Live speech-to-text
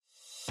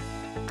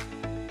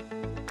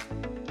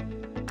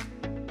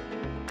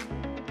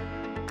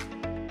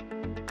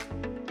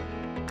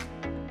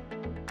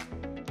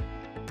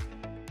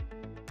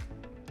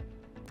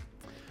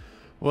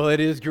Well,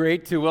 it is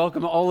great to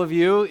welcome all of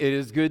you. It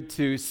is good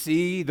to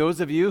see those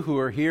of you who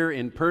are here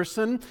in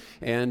person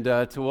and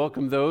to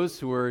welcome those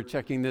who are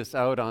checking this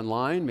out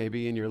online,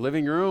 maybe in your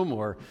living room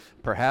or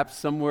perhaps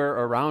somewhere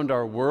around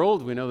our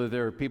world. We know that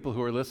there are people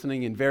who are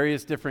listening in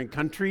various different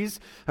countries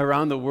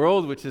around the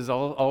world, which is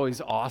always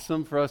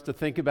awesome for us to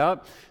think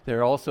about.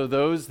 There are also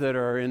those that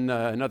are in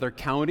another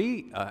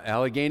county,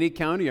 Allegheny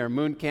County, our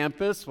Moon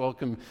campus.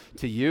 Welcome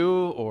to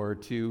you or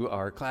to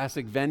our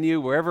classic venue,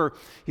 wherever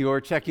you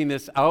are checking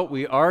this out.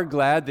 We are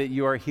glad that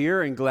you are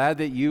here and glad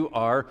that you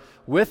are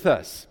with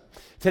us.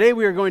 Today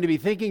we are going to be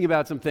thinking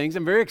about some things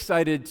I'm very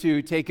excited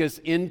to take us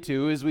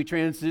into as we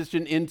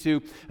transition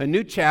into a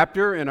new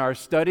chapter in our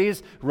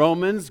studies,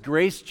 Romans,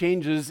 Grace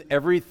Changes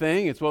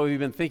Everything. It's what we've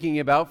been thinking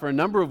about for a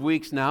number of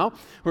weeks now.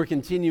 We're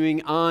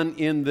continuing on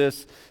in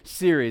this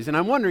series. And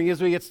I'm wondering,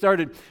 as we get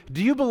started,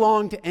 do you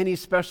belong to any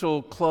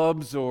special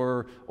clubs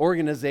or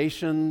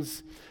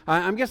organizations?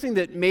 I'm guessing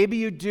that maybe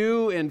you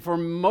do, and for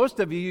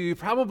most of you, you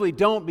probably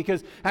don't,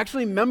 because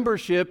actually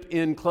membership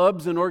in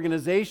clubs and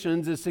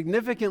organizations is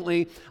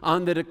significantly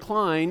on the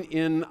decline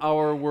in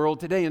our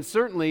world today, and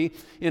certainly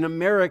in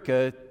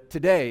America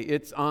today.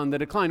 It's on the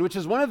decline, which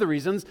is one of the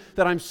reasons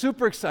that I'm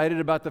super excited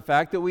about the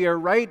fact that we are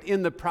right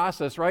in the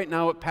process right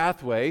now at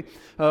Pathway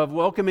of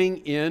welcoming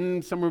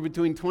in somewhere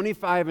between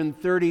 25 and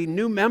 30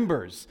 new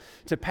members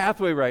to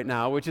Pathway right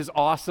now, which is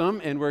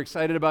awesome, and we're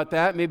excited about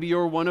that. Maybe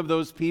you're one of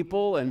those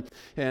people, and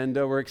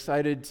we're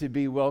excited to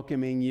be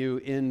welcoming you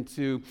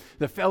into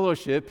the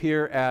fellowship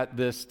here at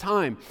this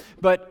time.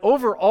 But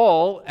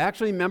overall,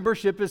 actually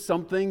membership is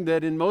something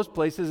that in most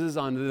places is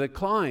on the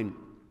decline,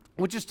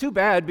 which is too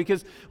bad,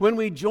 because when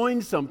we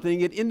join something,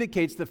 it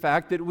indicates the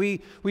fact that we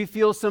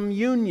feel some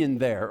union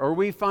there, or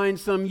we find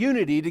some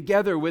unity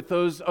together with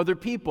those other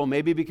people,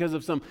 maybe because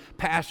of some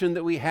passion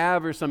that we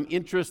have or some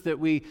interest that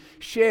we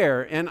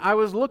share. And I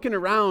was looking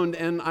around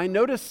and I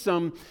noticed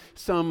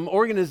some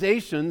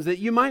organizations that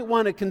you might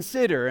want to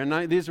consider,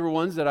 and these were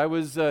ones that I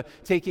was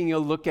taking a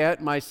look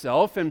at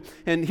myself. And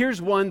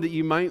here's one that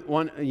you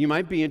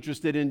might be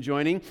interested in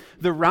joining: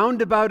 the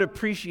Roundabout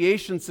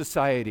Appreciation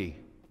Society.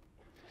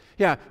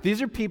 Yeah,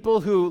 these are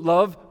people who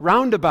love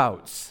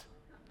roundabouts.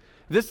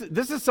 This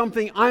is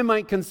something I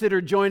might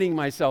consider joining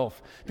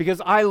myself, because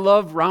I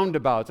love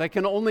roundabouts. I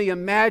can only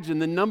imagine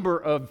the number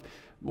of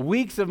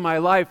weeks of my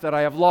life that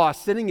I have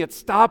lost sitting at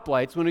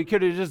stoplights when we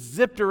could have just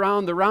zipped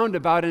around the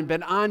roundabout and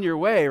been on your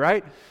way,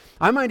 right?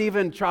 I might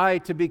even try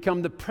to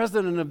become the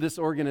president of this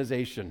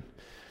organization.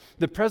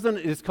 The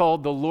president is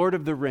called the Lord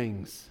of the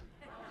Rings.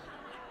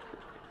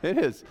 It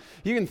is.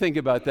 You can think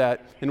about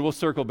that, and we'll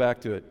circle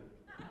back to it.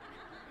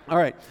 All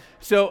right,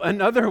 so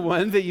another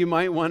one that you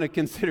might want to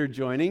consider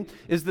joining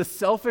is the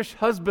Selfish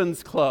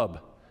Husbands Club.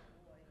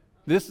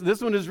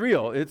 This one is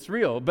real. It's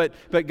real. But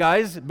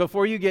guys,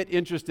 before you get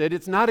interested,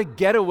 it's not a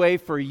getaway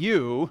for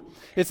you.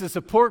 It's a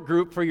support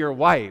group for your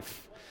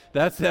wife.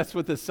 That's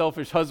what the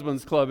Selfish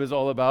Husbands Club is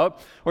all about.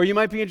 Or you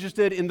might be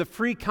interested in the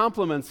Free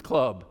Compliments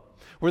Club,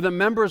 where the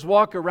members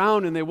walk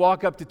around and they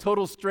walk up to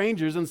total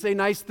strangers and say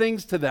nice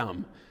things to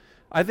them.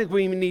 I think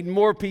we need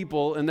more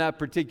people in that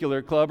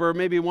particular club. Or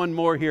maybe one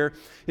more here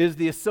is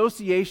the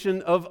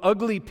Association of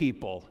Ugly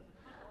People.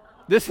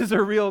 This is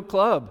a real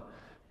club.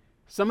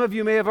 Some of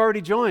you may have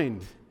already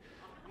joined.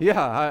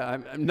 Yeah,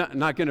 I'm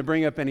not going to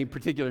bring up any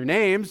particular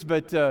names,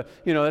 but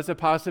that's a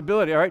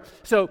possibility. All right.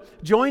 So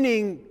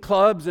joining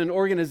clubs and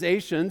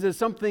organizations is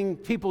something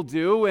people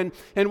do, and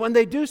when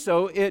they do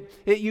so, it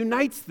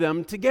unites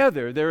them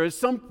together. There is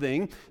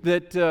something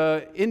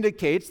that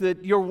indicates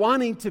that you're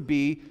wanting to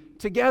be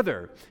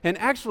together. And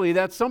actually,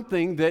 that's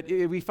something that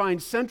we find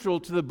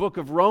central to the book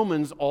of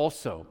Romans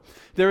also.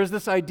 There is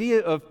this idea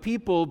of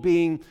people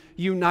being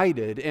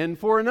united, and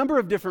for a number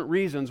of different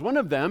reasons. One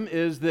of them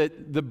is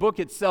that the book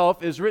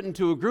itself is written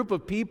to a group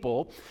of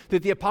people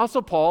that the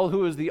Apostle Paul,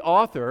 who is the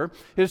author,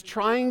 is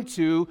trying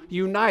to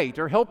unite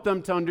or help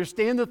them to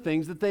understand the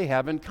things that they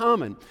have in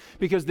common.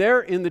 Because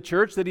they're in the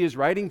church that he is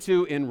writing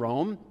to in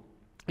Rome.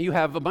 You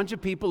have a bunch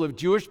of people of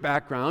Jewish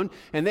background,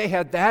 and they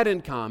had that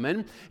in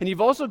common. And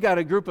you've also got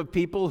a group of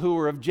people who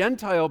are of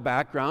Gentile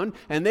background,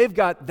 and they've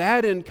got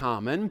that in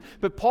common.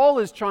 But Paul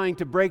is trying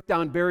to break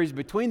down barriers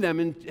between them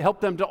and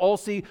help them to all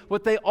see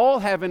what they all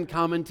have in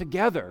common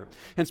together.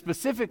 And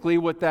specifically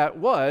what that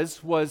was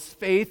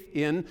faith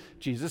in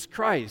Jesus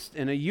Christ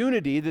and a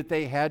unity that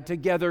they had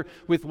together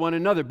with one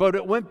another. But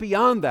it went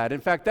beyond that. In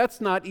fact,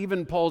 that's not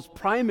even Paul's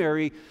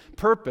primary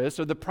purpose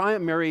or the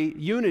primary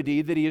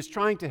unity that he is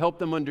trying to help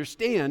them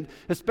understand,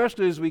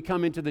 especially as we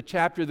come into the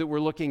chapter that we're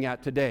looking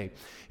at today.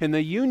 And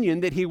the union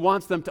that he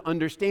wants them to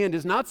understand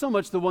is not so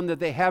much the one that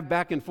they have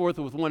back and forth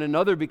with one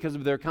another because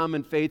of their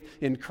common faith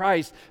in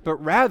Christ, but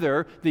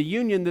rather the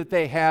union that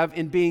they have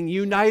in being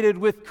united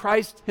with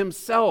Christ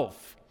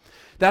himself.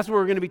 That's what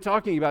we're going to be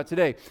talking about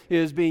today,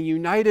 is being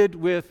united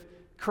with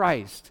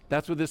Christ.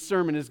 That's what this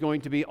sermon is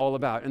going to be all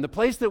about. And the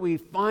place that we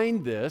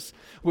find this,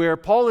 where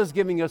Paul is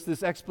giving us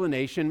this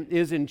explanation,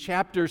 is in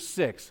chapter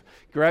 6.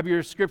 Grab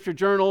your scripture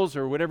journals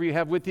or whatever you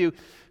have with you.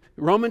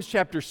 Romans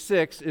chapter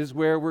 6 is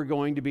where we're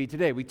going to be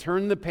today. We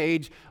turn the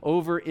page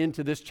over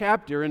into this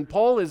chapter, and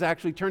Paul is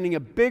actually turning a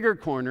bigger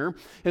corner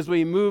as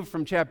we move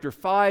from chapter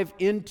 5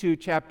 into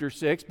chapter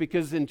 6,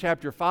 because in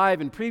chapter 5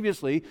 and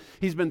previously,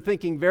 he's been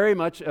thinking very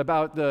much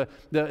about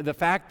the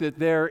fact that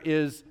there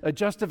is a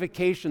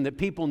justification that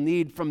people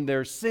need from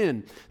their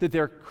sin, that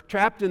they're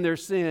trapped in their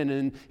sin,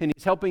 and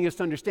he's helping us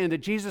to understand that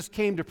Jesus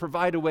came to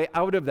provide a way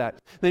out of that.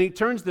 Then he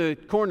turns the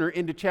corner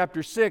into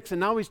chapter 6, and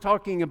now he's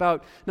talking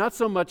about not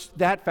so much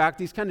that fact.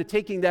 He's kind of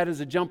taking that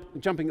as a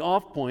jumping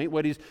off point,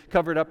 what he's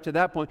covered up to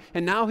that point.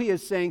 And now he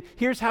is saying,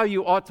 here's how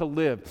you ought to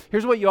live.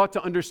 Here's what you ought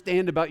to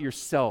understand about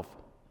yourself.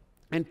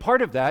 And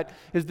part of that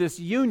is this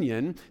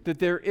union that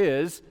there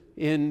is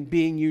in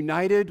being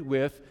united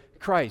with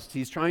Christ.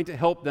 He's trying to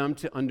help them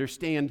to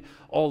understand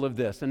all of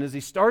this. And as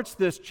he starts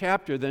this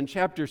chapter, then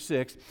chapter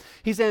 6,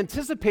 he's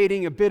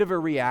anticipating a bit of a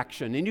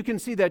reaction. And you can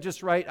see that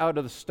just right out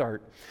of the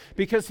start,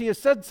 because he has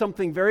said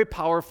something very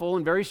powerful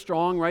and very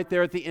strong right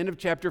there at the end of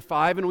chapter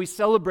 5. And we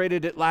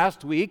celebrated it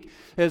last week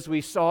as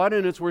we saw it,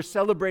 and we're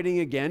celebrating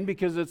again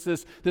because it's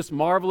this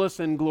marvelous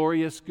and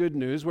glorious good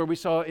news, where we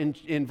saw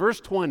in verse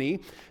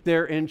 20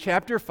 there in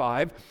chapter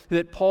 5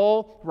 that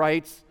Paul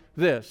writes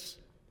this.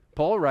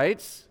 Paul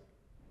writes,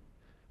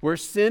 "Where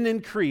sin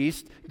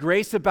increased,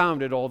 grace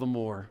abounded all the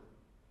more."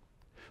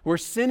 Where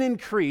sin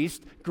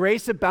increased,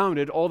 grace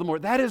abounded all the more.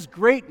 That is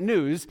great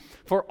news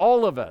for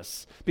all of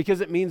us, because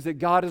it means that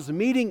God is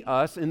meeting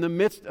us in the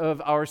midst of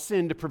our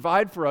sin to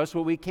provide for us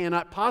what we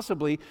cannot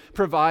possibly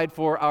provide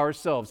for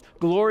ourselves.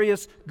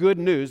 Glorious good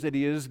news that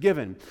he has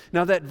given.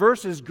 Now that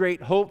verse is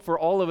great hope for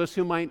all of us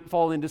who might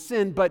fall into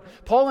sin, but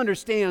Paul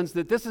understands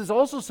that this is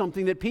also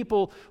something that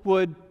people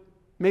would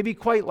maybe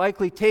quite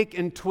likely take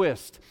and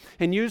twist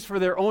and use for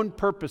their own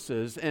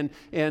purposes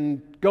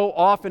and go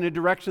off in a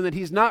direction that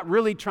he's not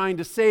really trying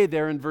to say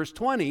there in verse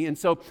 20. And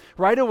so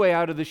right away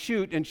out of the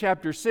chute in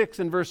chapter 6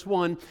 and verse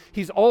 1,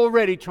 he's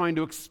already trying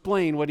to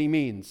explain what he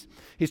means.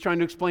 He's trying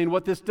to explain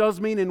what this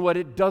does mean and what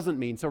it doesn't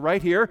mean. So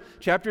right here,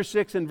 chapter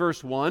 6 and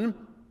verse 1,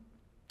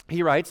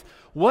 he writes,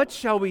 "What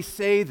shall we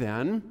say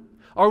then?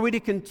 Are we to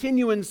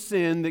continue in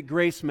sin that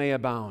grace may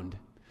abound?"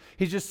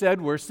 He just said,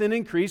 where sin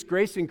increased,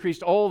 grace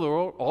increased all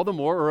the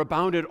more, or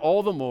abounded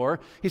all the more.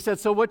 He said,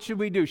 so what should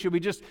we do? Should we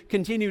just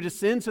continue to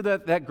sin so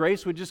that that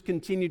grace would just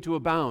continue to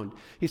abound?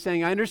 He's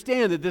saying, I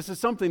understand that this is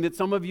something that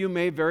some of you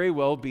may very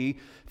well be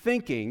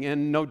thinking,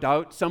 and no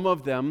doubt some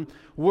of them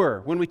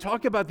were. When we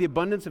talk about the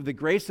abundance of the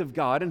grace of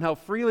God and how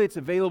freely it's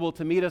available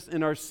to meet us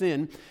in our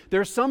sin,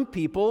 there are some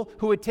people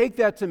who would take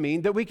that to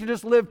mean that we can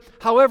just live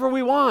however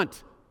we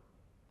want.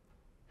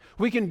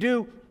 We can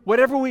do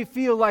whatever we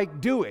feel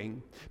like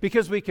doing,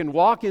 because we can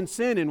walk in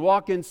sin,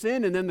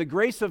 and then the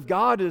grace of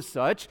God is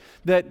such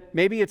that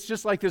maybe it's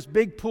just like this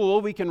big pool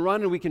we can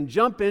run and we can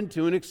jump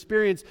into and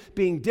experience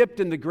being dipped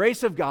in the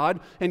grace of God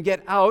and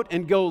get out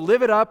and go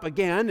live it up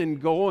again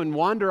and go and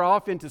wander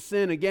off into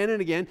sin again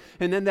and again,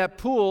 and then that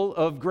pool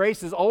of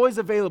grace is always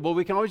available.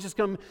 We can always just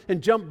come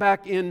and jump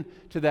back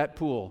into that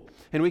pool.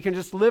 And we can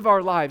just live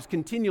our lives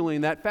continually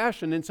in that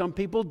fashion, and some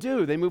people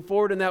do. They move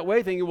forward in that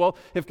way thinking, well,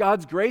 if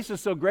God's grace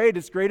is so great,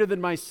 it's greater than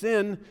my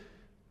sin,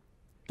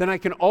 then I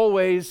can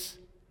always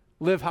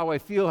live how I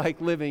feel like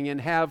living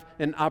and have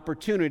an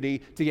opportunity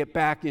to get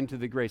back into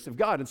the grace of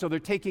God. And so they're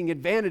taking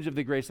advantage of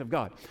the grace of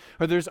God.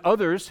 Or there's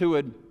others who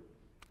would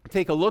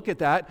take a look at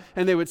that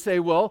and they would say,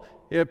 well,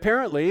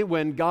 apparently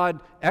when God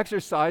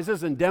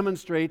exercises and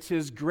demonstrates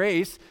his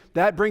grace,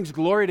 that brings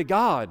glory to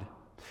God.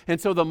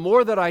 And so the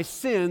more that I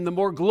sin, the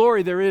more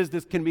glory there is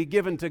that can be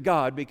given to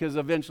God, because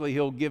eventually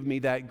he'll give me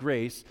that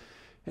grace,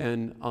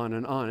 and on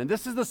and on. And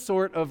this is the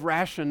sort of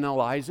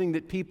rationalizing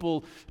that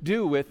people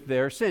do with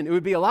their sin. It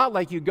would be a lot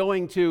like you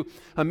going to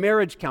a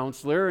marriage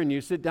counselor, and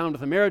you sit down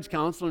with a marriage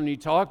counselor and you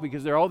talk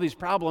because there are all these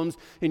problems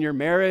in your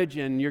marriage,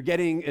 and you're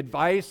getting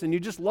advice, and you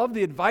just love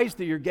the advice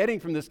that you're getting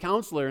from this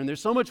counselor, and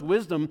there's so much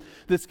wisdom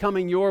that's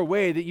coming your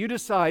way that you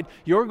decide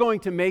you're going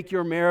to make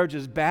your marriage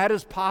as bad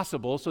as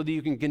possible so that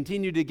you can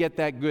continue to get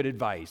that good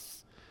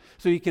advice,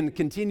 so you can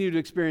continue to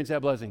experience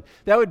that blessing.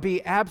 That would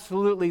be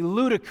absolutely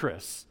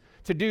ludicrous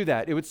to do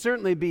that. It would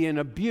certainly be an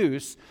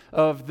abuse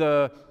of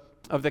the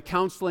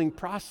counseling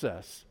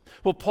process.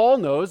 Well, Paul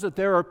knows that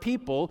there are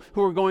people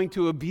who are going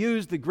to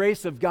abuse the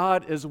grace of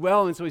God as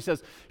well, and so he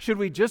says, should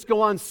we just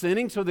go on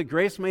sinning so that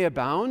grace may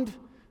abound?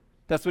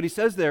 That's what he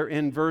says there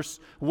in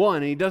verse 1,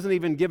 and he doesn't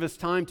even give us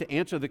time to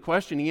answer the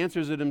question. He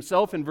answers it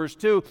himself in verse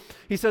 2.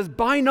 He says,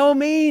 by no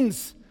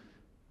means.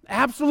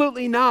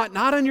 Absolutely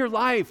not in your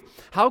life.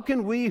 How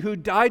can we who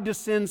died to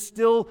sin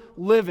still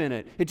live in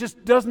it? It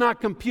just does not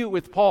compute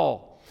with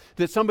Paul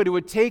that somebody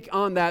would take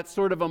on that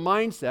sort of a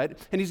mindset,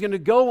 and he's going to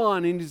go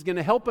on and he's going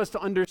to help us to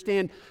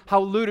understand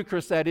how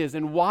ludicrous that is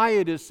and why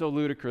it is so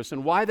ludicrous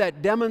and why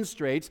that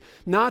demonstrates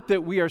not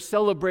that we are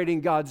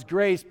celebrating God's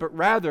grace, but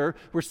rather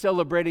we're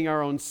celebrating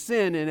our own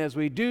sin, and as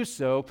we do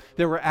so,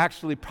 that we're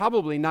actually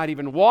probably not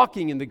even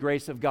walking in the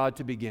grace of God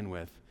to begin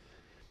with.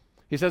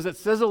 He says it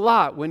says a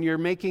lot when you're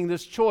making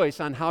this choice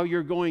on how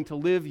you're going to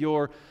live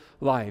your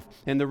life.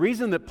 And the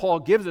reason that Paul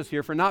gives us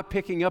here for not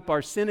picking up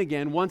our sin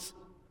again once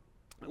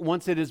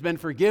once it has been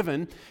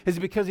forgiven, is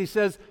because he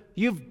says,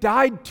 you've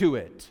died to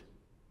it.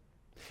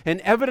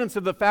 And evidence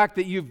of the fact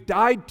that you've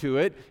died to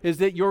it is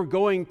that you're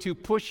going to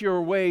push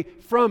your way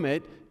from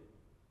it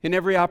in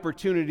every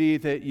opportunity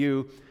that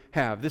you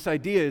have. This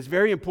idea is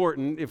very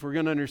important if we're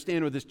going to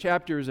understand what this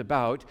chapter is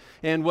about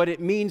and what it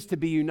means to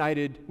be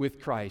united with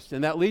Christ.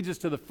 And that leads us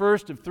to the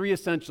first of three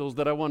essentials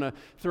that I want to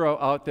throw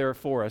out there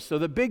for us. So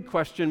the big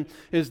question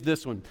is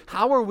this one: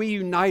 how are we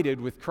united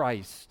with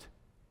Christ?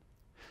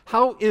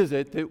 How is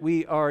it that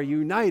we are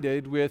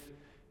united with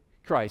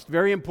Christ?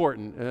 Very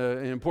important,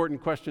 an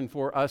important question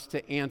for us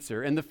to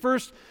answer. And the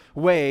first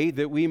way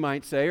that we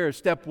might say, or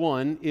step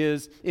one,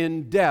 is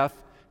in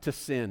death to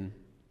sin.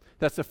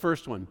 That's the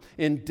first one.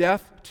 In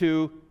death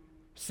to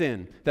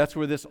sin. That's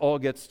where this all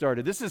gets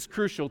started. This is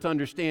crucial to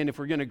understand if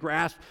we're going to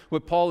grasp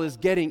what Paul is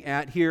getting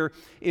at here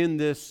in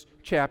this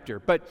chapter.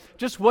 But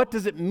just what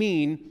does it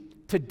mean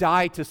to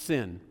die to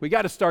sin? We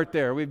got to start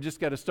there. We've just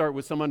got to start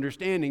with some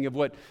understanding of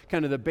what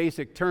kind of the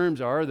basic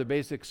terms are, the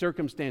basic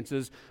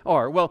circumstances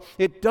are. Well,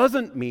 it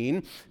doesn't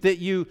mean that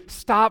you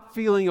stop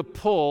feeling a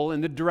pull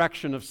in the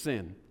direction of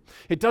sin.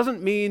 It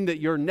doesn't mean that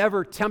you're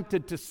never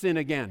tempted to sin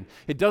again.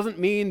 It doesn't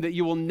mean that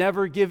you will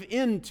never give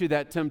in to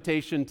that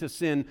temptation to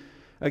sin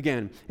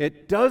again.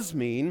 It does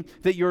mean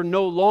that you're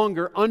no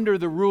longer under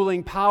the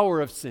ruling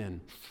power of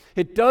sin.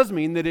 It does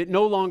mean that it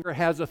no longer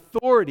has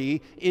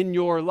authority in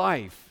your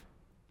life.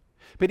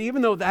 But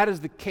even though that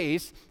is the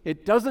case,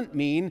 it doesn't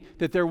mean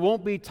that there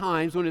won't be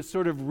times when it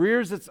sort of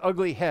rears its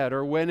ugly head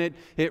or when it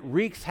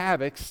wreaks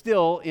havoc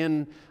still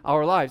in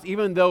our lives.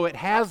 Even though it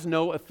has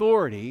no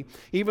authority,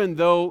 even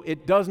though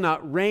it does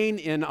not reign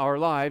in our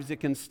lives,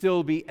 it can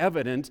still be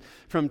evident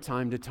from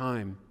time to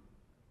time.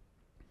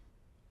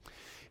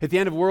 At the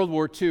end of World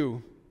War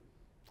II,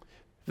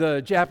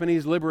 the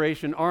Japanese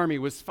Liberation Army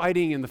was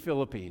fighting in the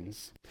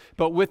Philippines.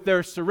 But with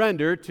their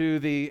surrender to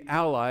the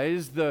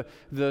Allies,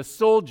 the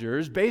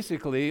soldiers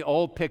basically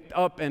all picked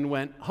up and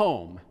went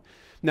home.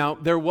 Now,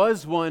 there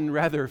was one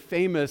rather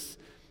famous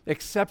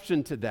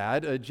exception to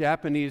that, a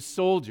Japanese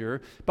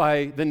soldier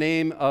by the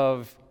name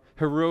of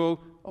Hiroo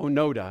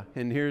Onoda.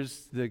 And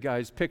here's the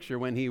guy's picture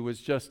when he was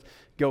just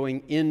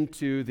going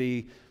into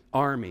the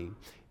army.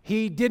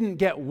 He didn't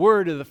get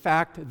word of the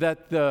fact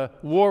that the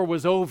war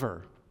was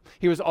over.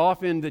 He was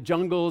off in the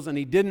jungles and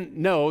he didn't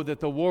know that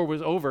the war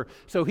was over.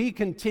 So he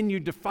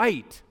continued to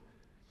fight.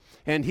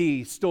 And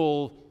he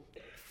stole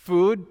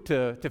food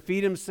to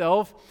feed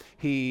himself.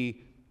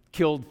 He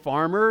killed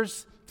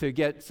farmers to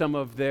get some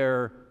of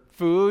their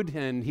food.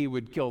 And he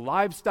would kill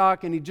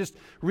livestock. And he'd just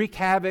wreak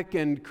havoc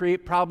and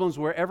create problems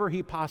wherever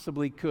he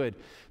possibly could.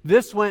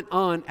 This went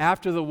on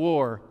after the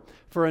war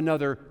for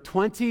another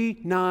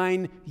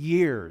 29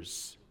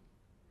 years.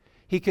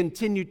 He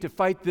continued to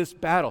fight this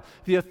battle.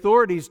 The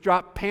authorities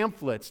dropped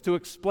pamphlets to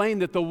explain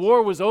that the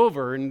war was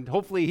over, and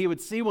hopefully he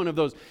would see one of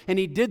those. And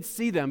he did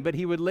see them, but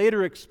he would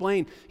later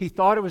explain he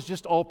thought it was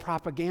just all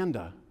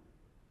propaganda.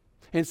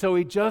 And so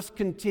he just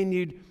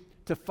continued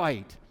to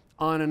fight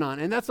on and on.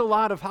 And that's a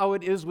lot of how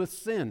it is with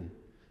sin.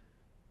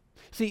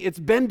 See, it's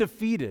been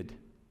defeated.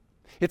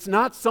 It's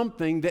not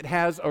something that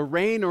has a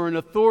reign or an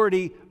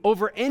authority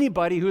over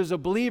anybody who is a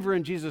believer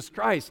in Jesus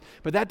Christ.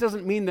 But that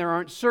doesn't mean there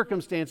aren't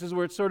circumstances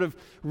where it sort of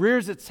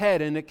rears its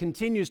head and it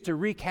continues to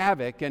wreak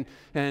havoc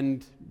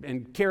and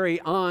carry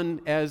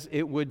on as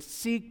it would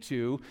seek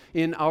to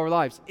in our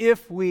lives,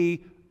 if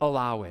we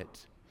allow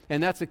it.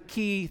 And that's a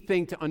key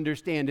thing to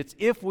understand. It's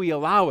if we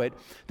allow it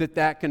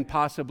that can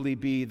possibly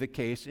be the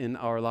case in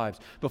our lives.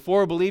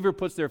 Before a believer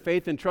puts their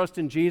faith and trust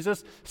in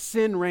Jesus,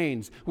 sin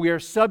reigns. We are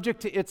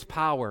subject to its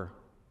power.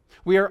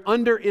 We are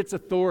under its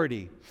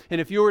authority.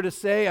 And if you were to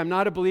say, I'm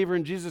not a believer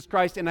in Jesus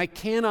Christ and I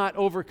cannot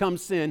overcome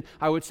sin,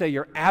 I would say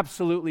you're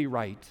absolutely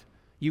right.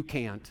 You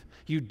can't.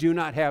 You do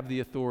not have the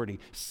authority.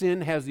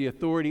 Sin has the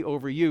authority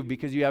over you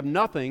because you have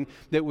nothing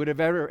that would have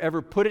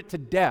ever put it to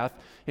death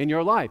in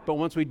your life. But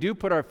once we do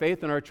put our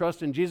faith and our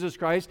trust in Jesus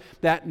Christ,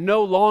 that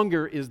no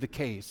longer is the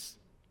case.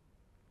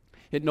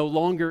 It no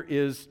longer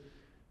is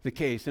the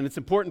case. And it's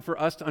important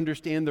for us to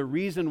understand the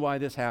reason why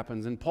this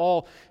happens. And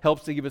Paul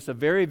helps to give us a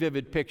very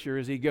vivid picture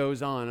as he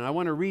goes on. And I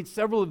want to read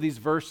several of these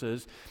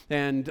verses,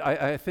 and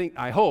I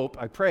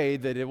pray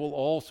that it will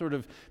all sort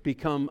of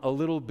become a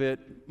little bit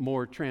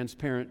more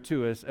transparent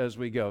to us as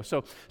we go.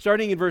 So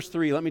starting in verse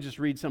 3, let me just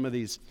read some of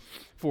these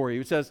for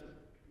you. It says,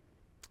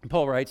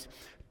 Paul writes,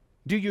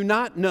 "Do you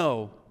not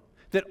know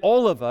that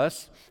all of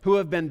us who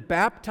have been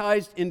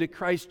baptized into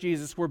Christ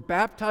Jesus were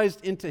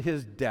baptized into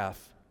his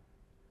death?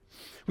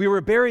 We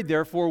were buried,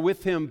 therefore,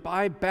 with him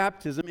by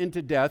baptism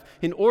into death,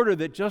 in order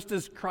that just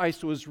as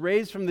Christ was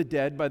raised from the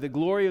dead by the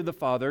glory of the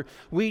Father,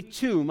 we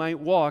too might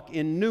walk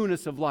in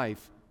newness of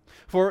life.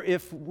 For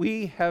if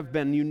we have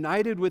been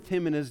united with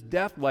him in his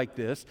death like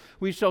this,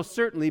 we shall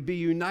certainly be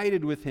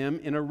united with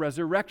him in a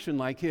resurrection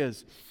like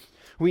his.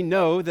 We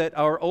know that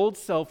our old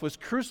self was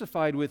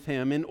crucified with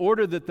him in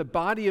order that the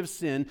body of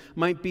sin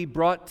might be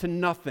brought to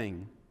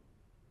nothing,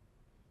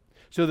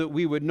 so that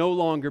we would no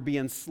longer be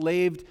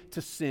enslaved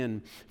to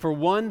sin. For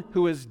one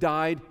who has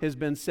died has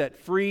been set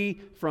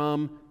free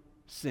from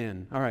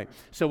sin. All right,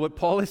 so what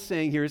Paul is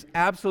saying here is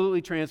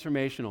absolutely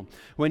transformational.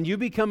 When you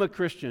become a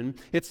Christian,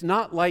 it's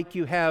not like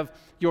you have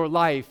your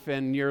life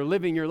and you're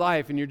living your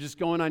life and you're just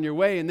going on your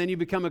way, and then you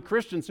become a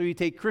Christian, so you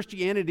take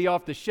Christianity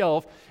off the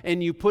shelf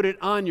and you put it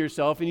on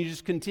yourself and you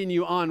just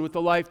continue on with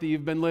the life that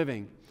you've been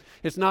living.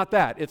 It's not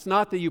that. It's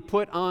not that you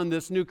put on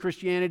this new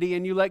Christianity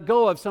and you let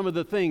go of some of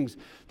the things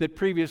that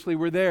previously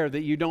were there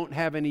that you don't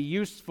have any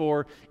use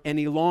for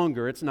any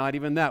longer. It's not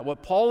even that.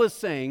 What Paul is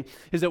saying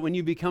is that when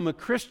you become a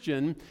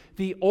Christian,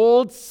 the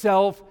old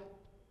self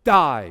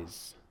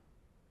dies.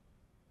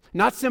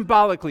 Not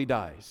symbolically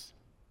dies.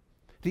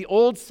 The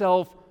old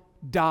self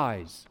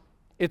dies.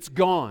 It's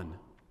gone.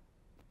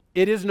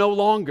 It is no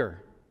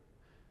longer.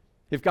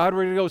 If God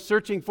were to go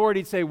searching for it,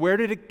 He'd say, where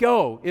did it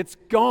go? It's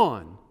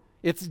gone.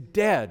 It's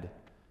dead.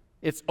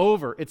 It's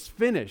over. It's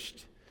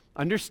finished.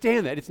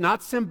 Understand that. It's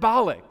not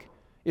symbolic.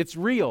 It's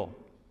real.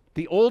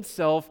 The old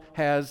self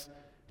has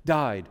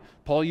died.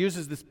 Paul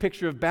uses this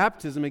picture of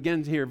baptism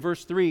again here.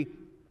 Verse 3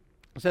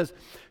 says,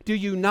 do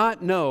you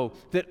not know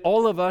that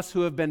all of us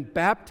who have been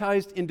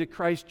baptized into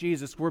Christ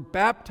Jesus were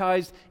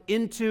baptized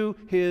into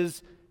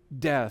His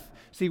death?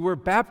 See, we're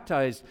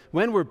baptized,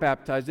 when we're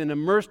baptized and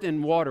immersed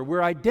in water,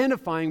 we're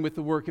identifying with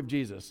the work of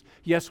Jesus.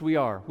 Yes, we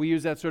are. We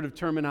use that sort of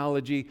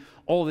terminology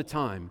all the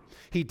time.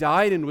 He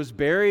died and was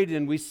buried,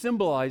 and we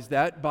symbolize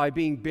that by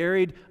being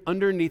buried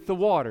underneath the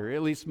water.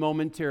 At least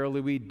momentarily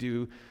we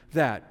do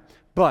that.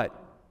 But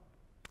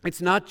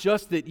it's not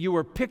just that you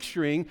are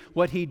picturing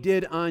what He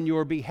did on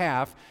your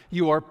behalf.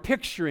 You are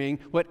picturing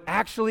what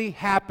actually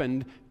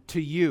happened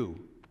to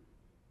you.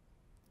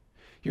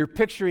 You're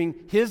picturing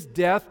His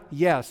death,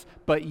 yes,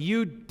 but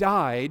you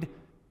died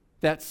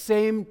that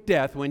same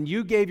death. When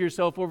you gave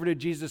yourself over to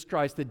Jesus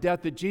Christ, the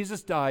death that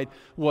Jesus died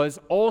was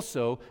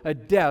also a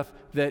death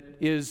that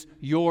is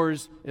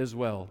yours as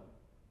well,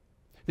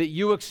 that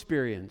you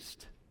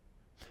experienced,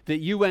 that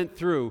you went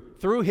through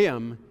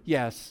Him,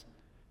 yes,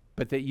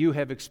 but that you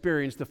have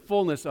experienced the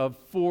fullness of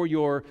for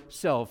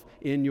yourself,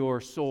 in your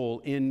soul,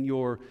 in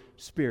your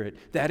spirit.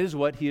 That is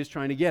what he is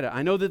trying to get at.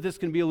 I know that this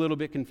can be a little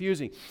bit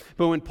confusing,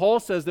 but when Paul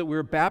says that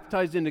we're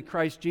baptized into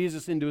Christ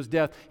Jesus, into His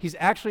death, he's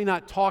actually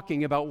not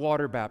talking about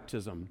water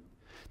baptism.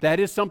 That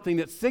is something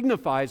that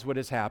signifies what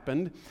has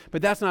happened,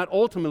 but that's not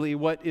ultimately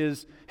what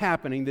is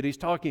happening that he's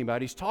talking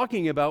about. He's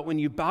talking about when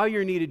you bow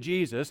your knee to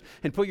Jesus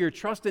and put your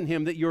trust in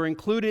Him, that you're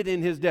included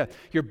in His death.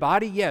 Your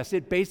body, yes,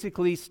 it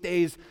basically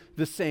stays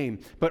the same,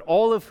 but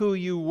all of who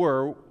you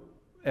were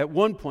at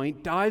one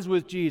point dies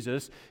with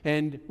Jesus,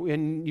 and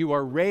when you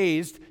are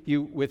raised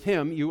with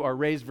Him, you are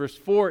raised, verse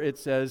 4, it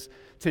says,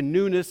 to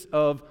newness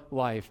of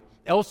life.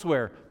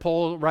 Elsewhere,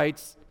 Paul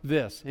writes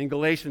this in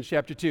Galatians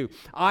chapter 2,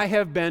 I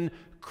have been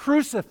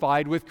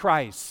crucified with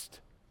Christ.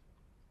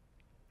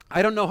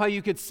 I don't know how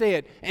you could say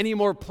it any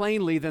more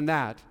plainly than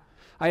that.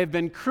 I have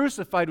been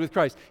crucified with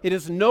Christ. It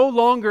is no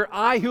longer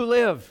I who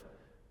live.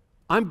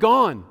 I'm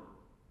gone.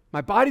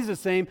 My body's the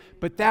same,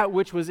 but that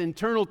which was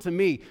internal to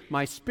me,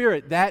 my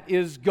spirit, that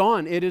is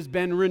gone. It has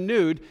been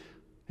renewed.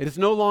 It is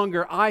no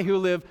longer I who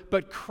live,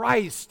 but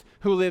Christ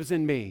who lives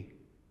in me.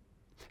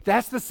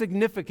 That's the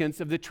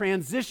significance of the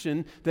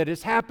transition that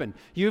has happened.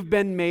 You've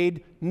been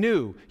made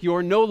new. You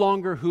are no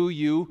longer who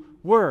you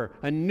were.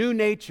 A new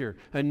nature,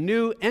 a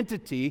new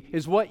entity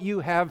is what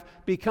you have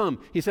become.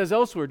 He says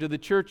elsewhere to the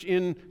church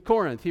in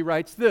Corinth, he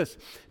writes this,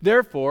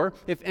 therefore,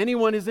 if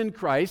anyone is in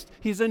Christ,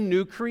 he's a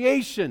new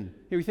creation.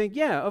 You think,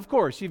 yeah, of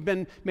course, you've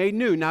been made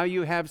new. Now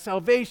you have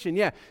salvation,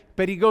 yeah.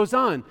 But he goes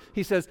on,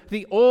 he says,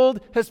 the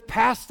old has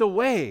passed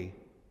away.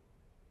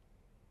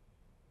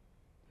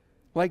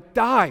 Like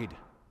died.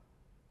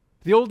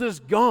 The old is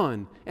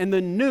gone, and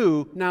the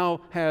new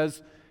now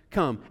has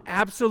come.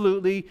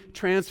 Absolutely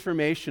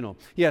transformational.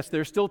 Yes, there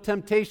are still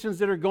temptations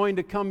that are going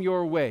to come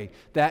your way.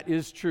 That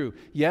is true.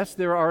 Yes,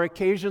 there are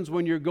occasions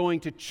when you're going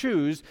to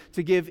choose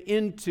to give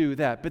into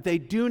that, but they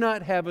do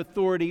not have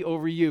authority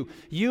over you.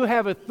 You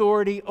have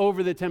authority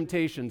over the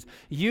temptations.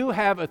 You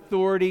have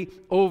authority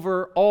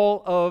over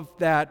all of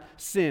that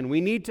sin.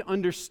 We need to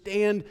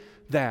understand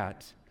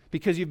that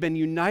because you've been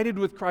united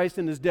with Christ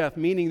in His death,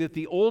 meaning that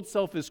the old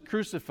self is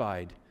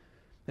crucified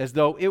as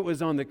though it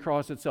was on the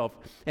cross itself.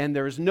 And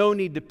there is no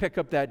need to pick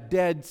up that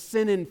dead,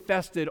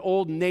 sin-infested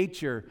old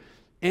nature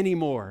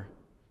anymore.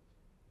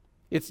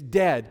 It's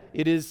dead.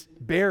 It is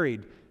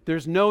buried.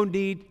 There's no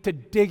need to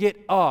dig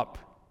it up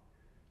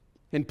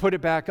and put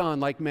it back on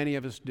like many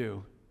of us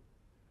do.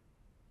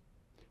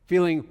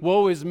 Feeling,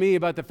 woe is me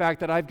about the fact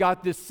that I've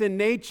got this sin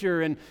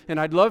nature and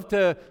I'd love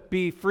to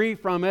be free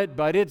from it,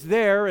 but it's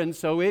there, and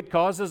so it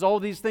causes all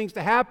these things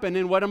to happen,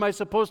 and what am I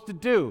supposed to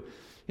do?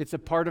 It's a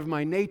part of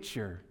my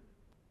nature.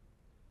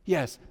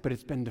 Yes, but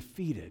it's been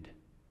defeated.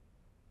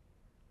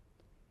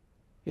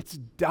 It's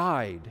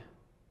died.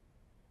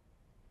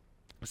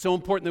 It's so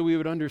important that we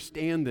would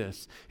understand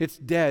this. It's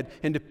dead,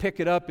 and to pick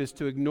it up is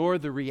to ignore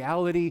the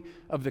reality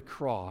of the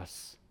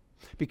cross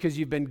because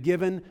you've been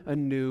given a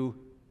new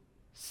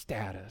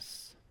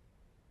status.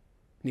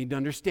 You need to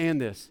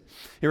understand this.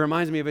 It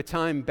reminds me of a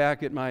time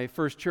back at my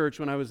first church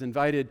when I was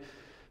invited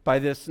by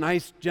this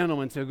nice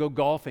gentleman to go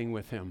golfing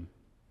with him.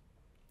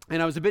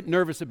 And I was a bit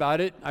nervous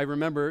about it. I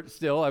remember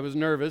still, I was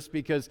nervous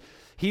because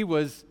he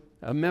was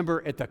a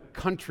member at the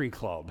country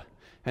club.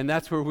 And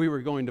that's where we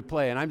were going to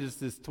play. And I'm just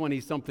this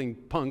 20-something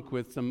punk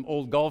with some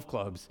old golf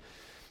clubs.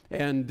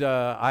 And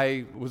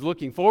I was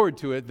looking forward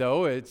to it,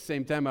 though. At the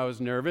same time, I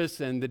was nervous.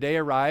 And the day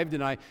arrived,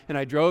 and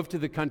I drove to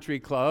the country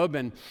club,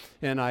 and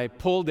I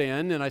pulled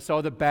in, and I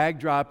saw the bag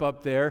drop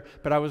up there.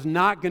 But I was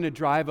not going to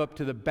drive up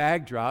to the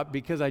bag drop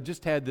because I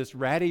just had this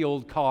ratty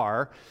old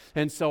car.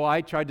 And so I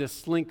tried to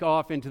slink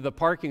off into the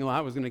parking lot.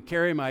 I was going to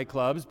carry my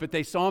clubs, but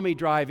they saw me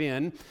drive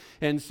in.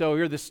 And so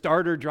here the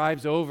starter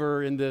drives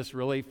over in this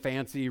really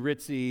fancy,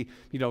 ritzy,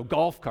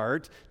 golf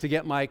cart to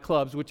get my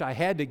clubs, which I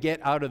had to get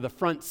out of the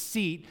front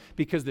seat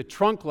because the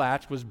trunk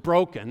latch was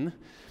broken.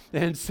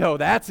 And so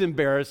that's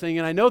embarrassing.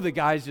 And I know the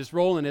guy's just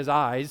rolling his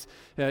eyes,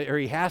 or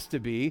he has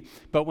to be.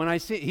 But when I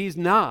see, he's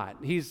not.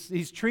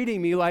 He's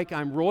treating me like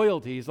I'm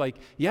royalty. He's like,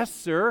 yes,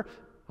 sir,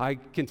 I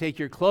can take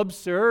your clubs,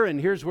 sir, and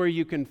here's where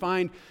you can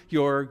find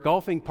your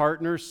golfing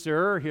partner,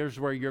 sir. Here's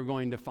where you're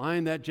going to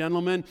find that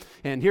gentleman.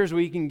 And here's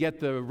where you can get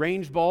the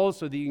range balls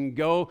so that you can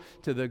go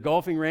to the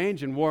golfing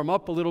range and warm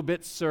up a little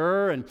bit,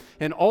 sir.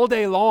 And all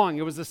day long,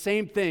 it was the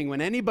same thing.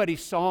 When anybody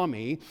saw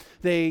me,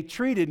 they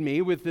treated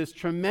me with this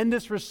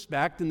tremendous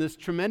respect and this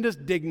tremendous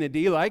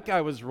dignity, like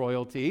I was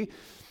royalty.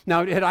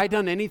 Now, had I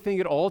done anything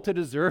at all to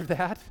deserve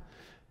that?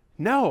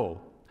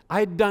 No. I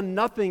had done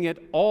nothing at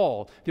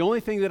all. The only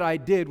thing that I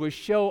did was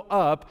show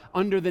up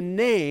under the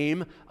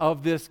name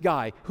of this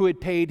guy who had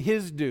paid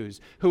his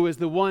dues, who was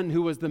the one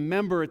who was the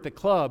member at the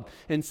club.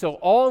 And so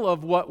all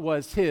of what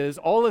was his,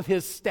 all of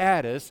his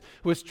status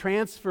was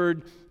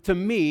transferred to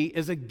me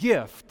as a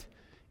gift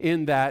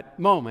in that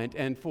moment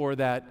and for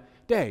that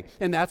day.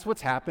 And that's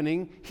what's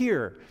happening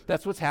here.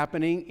 That's what's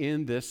happening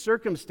in this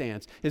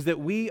circumstance, is that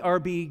we are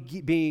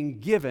being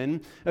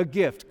given a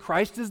gift.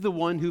 Christ is the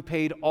one who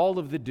paid all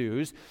of the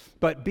dues,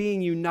 but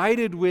being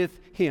united with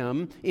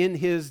him in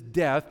his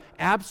death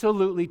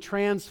absolutely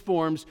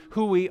transforms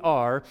who we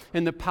are,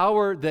 and the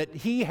power that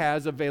he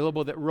has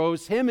available that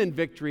rose him in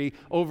victory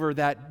over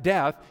that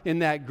death in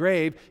that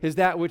grave is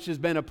that which has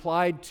been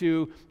applied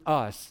to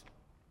us.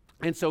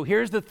 And so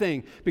here's the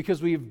thing,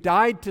 because we've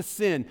died to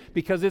sin,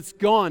 because it's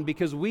gone,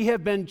 because we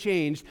have been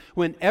changed,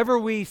 whenever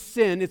we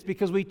sin, it's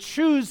because we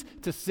choose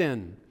to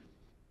sin.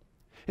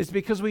 It's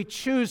because we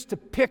choose to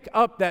pick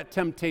up that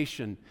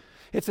temptation.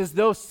 It's as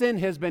though sin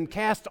has been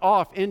cast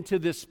off into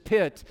this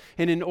pit,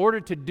 and in order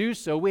to do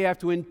so, we have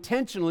to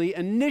intentionally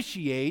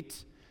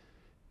initiate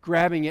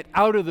grabbing it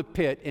out of the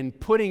pit and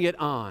putting it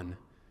on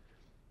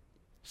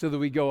so that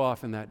we go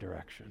off in that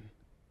direction.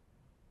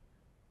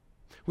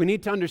 We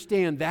need to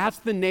understand that's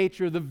the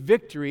nature of the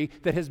victory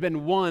that has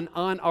been won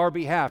on our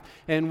behalf.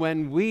 And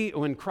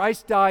when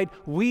Christ died,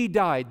 we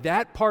died.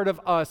 That part of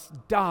us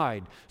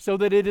died, so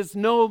that it is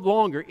no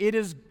longer, it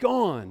is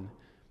gone,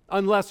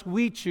 unless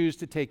we choose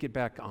to take it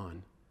back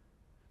on.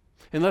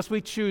 Unless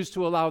we choose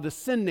to allow the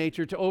sin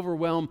nature to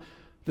overwhelm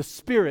the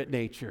spirit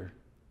nature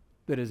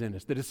that is in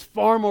us, that is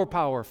far more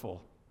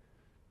powerful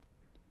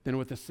than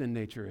what the sin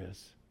nature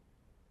is.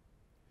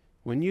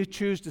 When you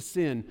choose to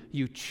sin,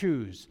 you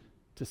choose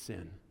to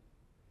sin.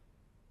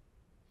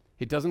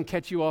 It doesn't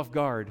catch you off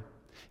guard.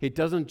 It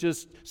doesn't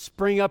just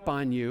spring up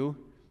on you.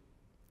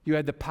 You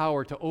had the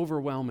power to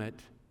overwhelm it,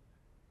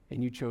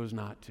 and you chose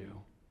not to.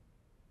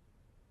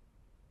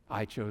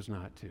 I chose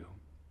not to. In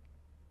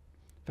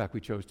fact, we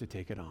chose to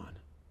take it on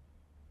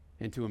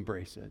and to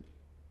embrace it.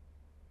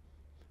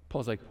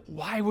 Paul's like,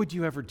 why would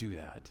you ever do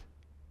that?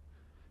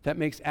 That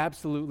makes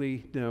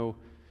absolutely no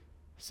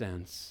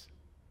sense.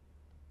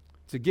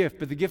 It's a gift,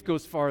 but the gift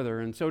goes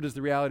farther, and so does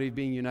the reality of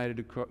being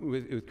united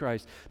with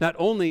Christ. Not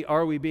only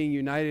are we being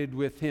united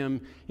with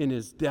him in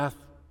his death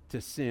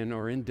to sin,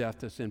 or in death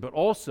to sin, but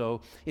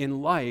also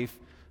in life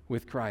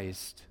with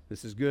Christ.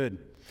 This is good.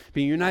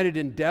 Being united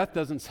in death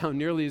doesn't sound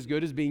nearly as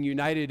good as being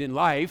united in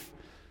life,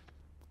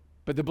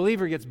 but the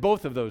believer gets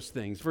both of those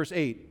things. Verse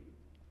 8,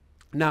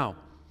 now,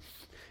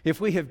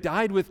 if we have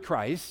died with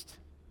Christ,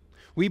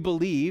 we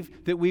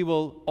believe that we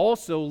will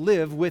also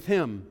live with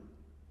him.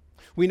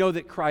 We know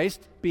that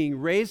Christ, being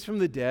raised from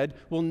the dead,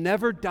 will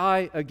never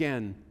die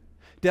again.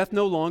 Death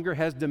no longer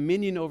has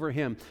dominion over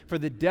him. For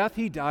the death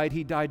he died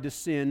to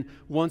sin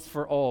once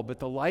for all. But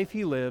the life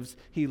he lives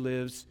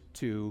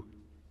to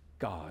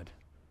God.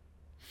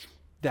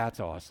 That's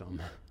awesome.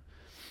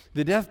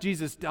 The death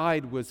Jesus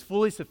died was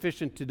fully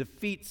sufficient to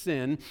defeat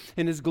sin,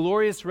 and his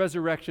glorious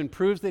resurrection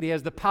proves that he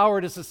has the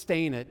power to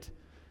sustain it,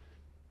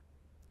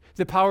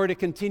 the power to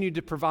continue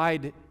to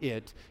provide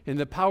it, and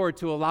the power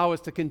to allow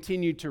us to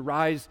continue to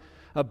rise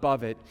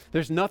above it.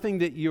 There's nothing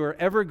that you are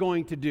ever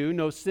going to do,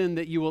 no sin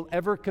that you will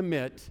ever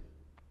commit,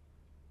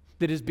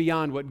 that is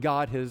beyond what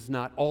God has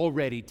not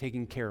already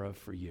taken care of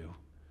for you.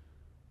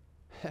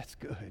 That's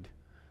good.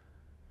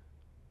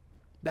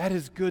 That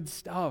is good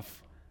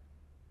stuff.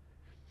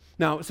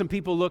 Now, some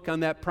people look on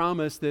that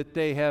promise that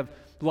they have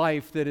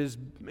life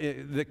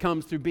that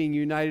comes through being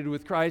united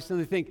with Christ,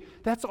 and they think,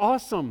 that's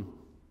awesome.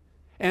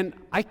 And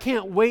I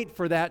can't wait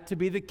for that to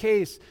be the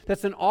case.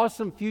 That's an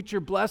awesome future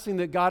blessing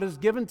that God has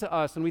given to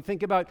us. And we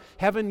think about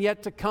heaven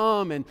yet to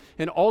come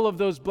and all of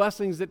those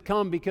blessings that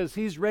come because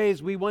He's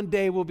raised. We one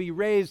day will be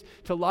raised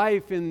to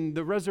life in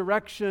the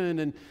resurrection.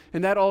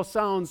 And that all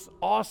sounds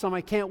awesome.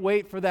 I can't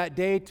wait for that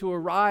day to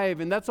arrive.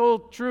 And that's all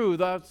true.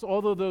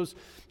 All of those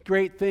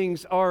great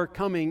things are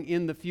coming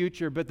in the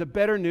future. But the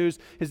better news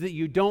is that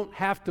you don't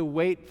have to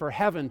wait for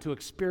heaven to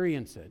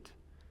experience it.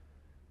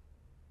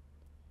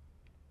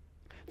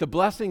 The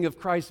blessing of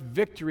Christ's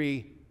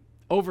victory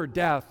over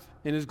death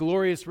in His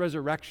glorious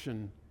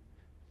resurrection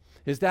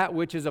is that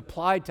which is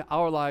applied to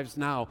our lives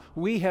now.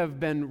 We have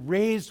been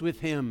raised with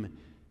Him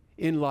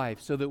in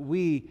life so that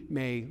we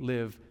may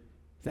live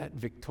that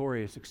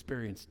victorious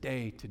experience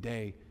day to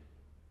day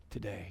to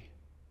day.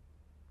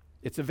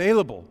 It's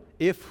available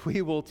if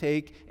we will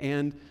take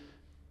and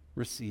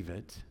receive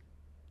it.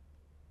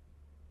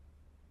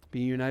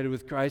 Being united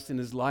with Christ in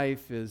His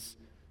life is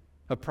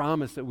a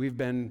promise that we've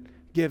been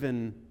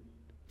given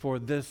for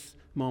this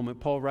moment.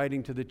 Paul,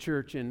 writing to the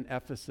church in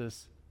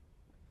Ephesus,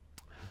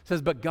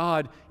 says, "But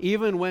God,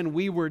 even when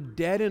we were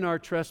dead in our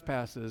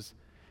trespasses,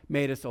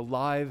 made us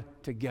alive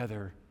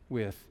together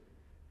with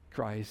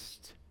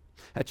Christ."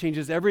 That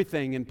changes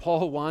everything, and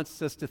Paul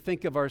wants us to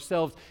think of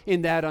ourselves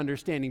in that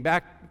understanding.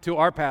 Back to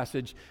our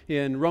passage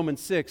in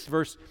Romans 6,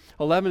 verse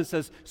 11, it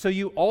says, "So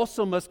you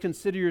also must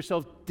consider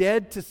yourself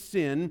dead to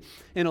sin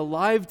and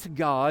alive to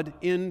God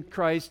in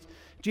Christ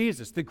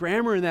Jesus." The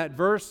grammar in that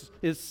verse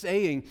is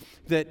saying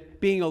that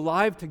being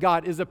alive to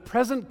God is a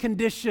present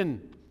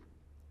condition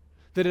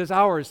that is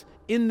ours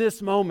in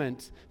this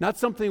moment, not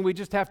something we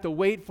just have to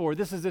wait for.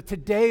 This is a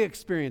today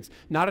experience,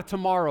 not a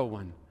tomorrow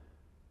one.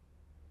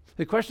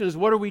 The question is,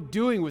 what are we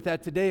doing with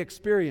that today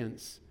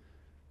experience?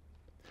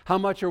 How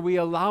much are we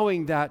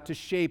allowing that to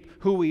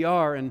shape who we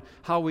are and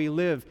how we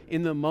live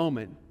in the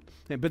moment?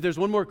 But there's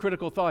one more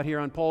critical thought here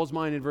on Paul's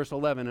mind in verse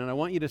 11, and I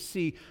want you to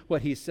see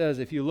what he says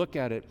if you look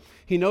at it.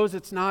 He knows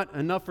it's not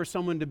enough for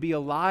someone to be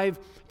alive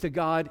to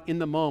God in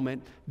the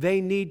moment.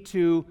 They need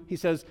to, he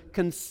says,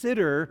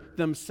 consider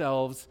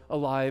themselves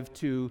alive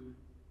to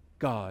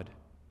God.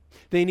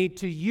 They need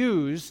to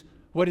use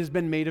what has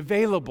been made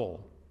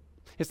available.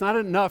 It's not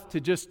enough to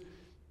just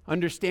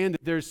understand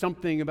that there's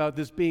something about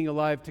this being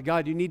alive to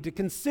God. You need to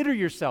consider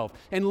yourself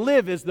and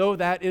live as though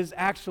that is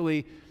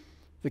actually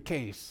the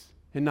case,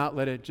 and not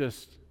let it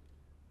just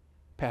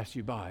pass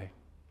you by.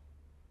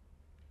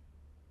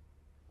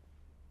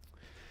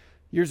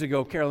 Years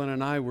ago, Carolyn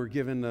and I were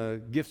given a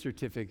gift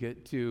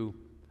certificate to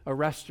a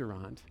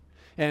restaurant.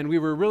 And we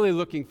were really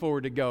looking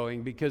forward to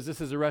going because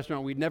this is a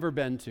restaurant we'd never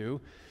been to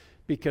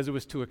because it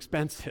was too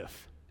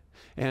expensive.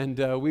 And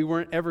we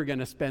weren't ever going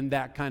to spend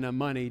that kind of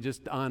money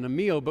just on a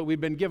meal, but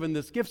we'd been given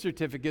this gift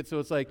certificate, so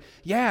it's like,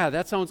 yeah,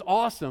 that sounds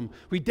awesome.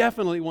 We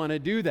definitely want to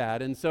do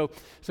that. And so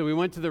we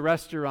went to the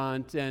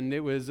restaurant, and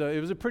it was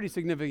a pretty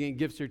significant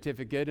gift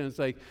certificate, and it's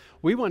like,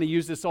 we want to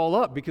use this all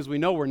up because we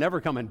know we're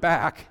never coming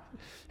back.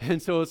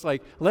 And so it's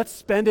like, let's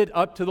spend it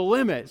up to the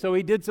limit. So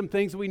we did some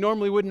things that we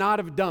normally would not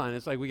have done.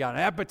 It's like we got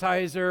an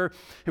appetizer,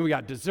 and we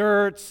got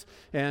desserts,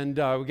 and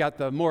we got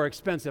the more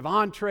expensive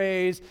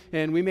entrees,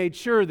 and we made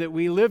sure that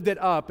we lived it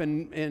up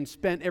and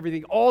spent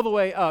everything all the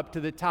way up to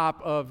the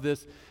top of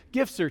this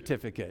gift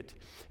certificate.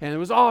 And it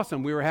was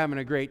awesome. We were having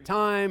a great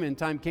time, and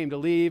time came to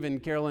leave,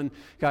 and Carolyn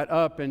got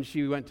up, and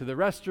she went to the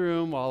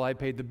restroom while I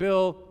paid the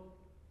bill.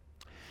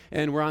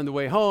 And we're on the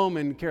way home,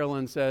 and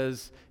Carolyn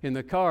says in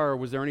the car,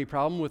 was there any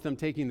problem with them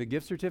taking the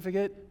gift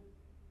certificate?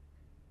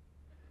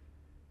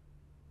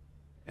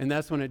 And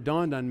that's when it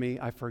dawned on me,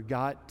 I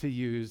forgot to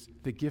use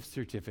the gift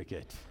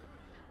certificate.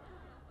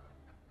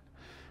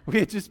 We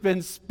had just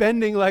been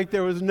spending like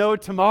there was no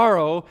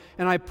tomorrow,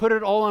 and I put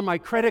it all on my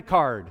credit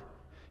card.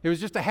 It was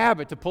just a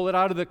habit to pull it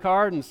out of the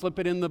card and slip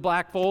it in the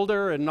black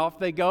folder, and off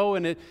they go,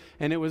 and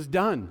it was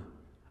done.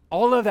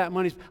 All of that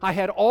money, I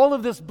had all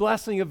of this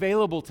blessing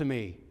available to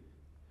me,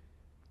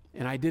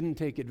 and I didn't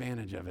take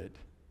advantage of it.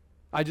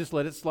 I just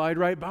let it slide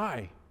right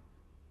by.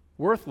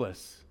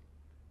 Worthless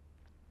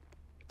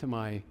to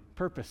my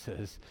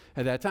purposes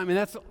at that time. And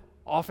that's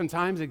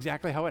oftentimes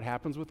exactly how it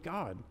happens with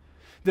God.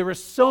 There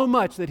is so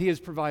much that He has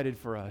provided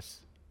for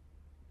us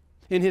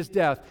in His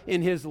death,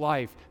 in His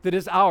life, that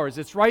is ours.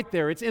 It's right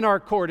there. It's in our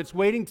court. It's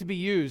waiting to be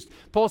used.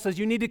 Paul says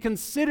you need to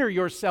consider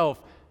yourself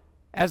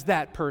as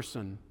that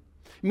person.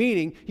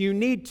 Meaning, you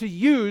need to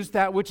use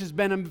that which has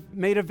been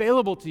made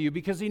available to you,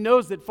 because he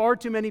knows that far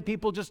too many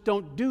people just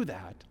don't do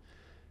that.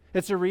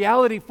 It's a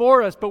reality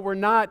for us, but we're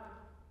not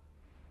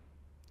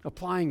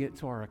applying it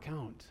to our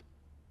account.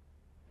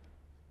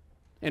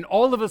 And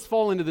all of us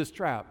fall into this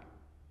trap.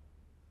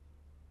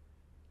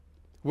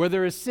 Where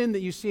there is sin that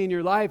you see in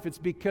your life, it's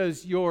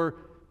because you're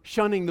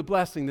shunning the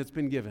blessing that's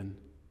been given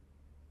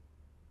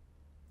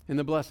and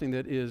the blessing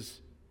that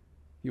is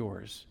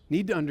yours.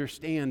 Need to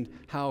understand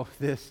how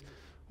this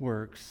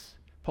works.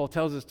 Paul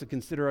tells us to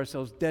consider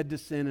ourselves dead to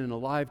sin and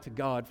alive to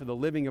God for the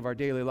living of our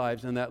daily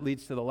lives, and that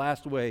leads to the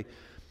last way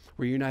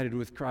we're united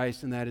with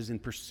Christ, and that is in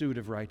pursuit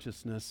of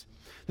righteousness.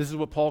 This is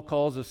what Paul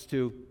calls us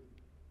to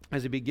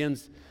as he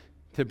begins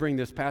to bring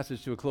this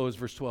passage to a close,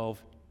 verse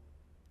 12.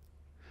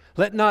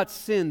 Let not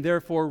sin,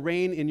 therefore,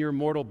 reign in your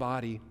mortal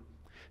body,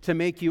 to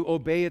make you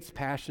obey its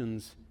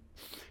passions.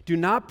 Do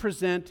not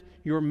present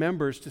your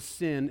members to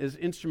sin as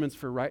instruments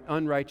for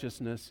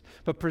unrighteousness,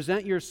 but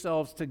present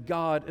yourselves to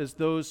God as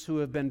those who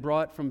have been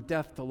brought from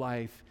death to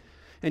life,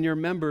 and your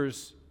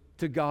members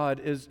to God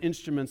as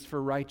instruments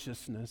for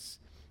righteousness.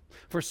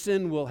 For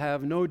sin will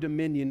have no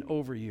dominion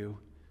over you,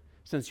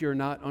 since you're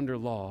not under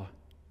law,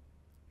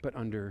 but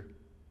under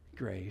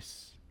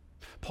grace.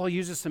 Paul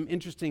uses some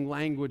interesting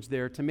language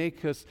there to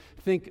make us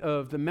think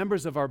of the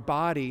members of our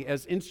body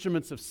as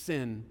instruments of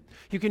sin.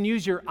 You can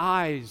use your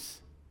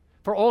eyes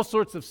for all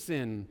sorts of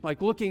sin,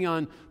 like looking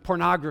on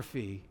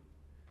pornography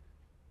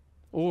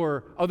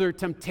or other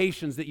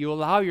temptations that you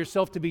allow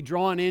yourself to be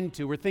drawn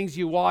into, or things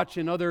you watch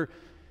in other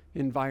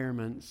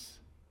environments.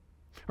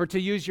 Or to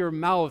use your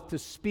mouth to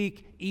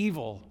speak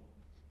evil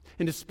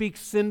and to speak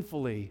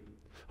sinfully,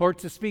 or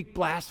to speak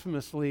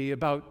blasphemously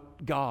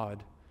about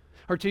God.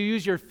 Or to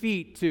use your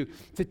feet to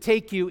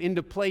take you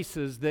into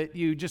places that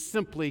you just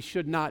simply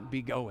should not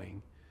be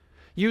going.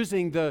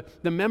 Using the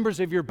members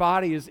of your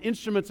body as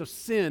instruments of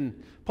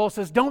sin. Paul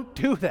says, don't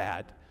do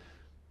that.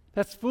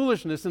 That's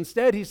foolishness.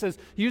 Instead, he says,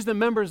 use the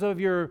members of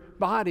your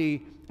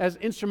body as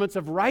instruments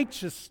of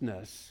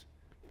righteousness,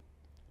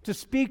 to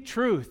speak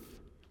truth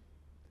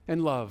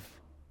and love,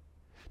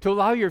 to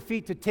allow your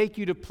feet to take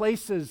you to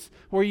places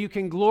where you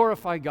can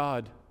glorify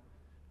God,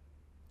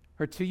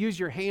 or to use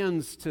your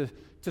hands to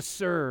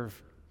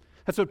serve.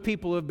 That's what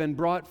people who have been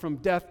brought from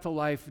death to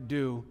life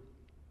do.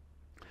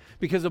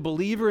 Because a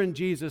believer in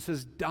Jesus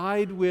has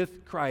died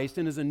with Christ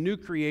and is a new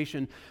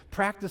creation,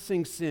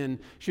 practicing sin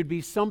should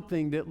be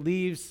something that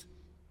leaves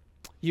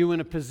you in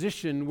a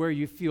position where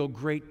you feel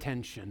great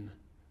tension.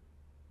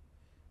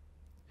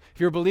 If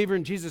you're a believer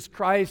in Jesus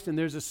Christ and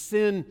there's a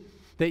sin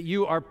that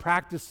you are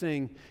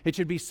practicing, it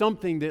should be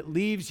something that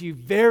leaves you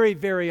very,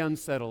 very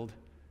unsettled,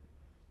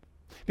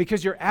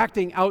 because you're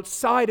acting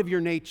outside of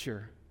your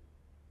nature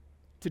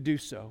to do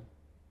so.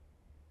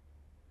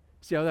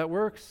 See how that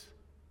works?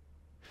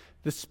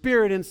 The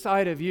Spirit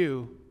inside of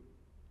you,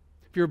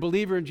 if you're a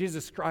believer in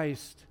Jesus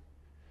Christ,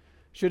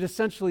 should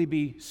essentially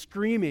be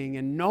screaming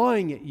and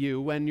gnawing at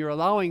you when you're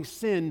allowing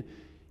sin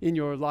in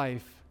your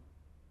life.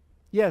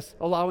 Yes,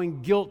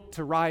 allowing guilt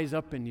to rise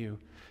up in you,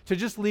 to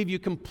just leave you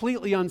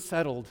completely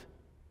unsettled.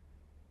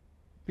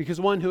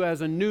 Because one who has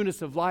a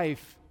newness of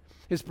life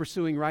is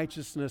pursuing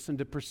righteousness, and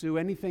to pursue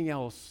anything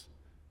else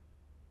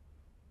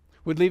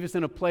would leave us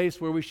in a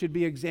place where we should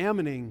be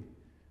examining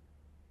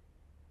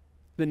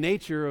the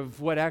nature of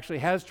what actually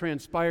has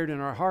transpired in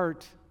our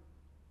heart.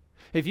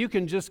 If you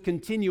can just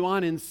continue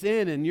on in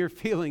sin and you're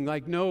feeling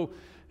like no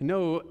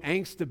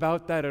angst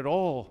about that at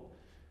all,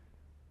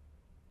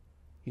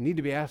 you need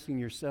to be asking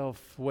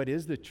yourself, what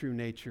is the true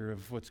nature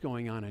of what's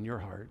going on in your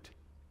heart?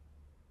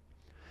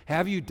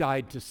 Have you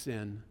died to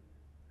sin?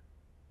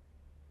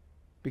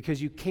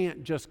 Because you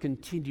can't just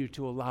continue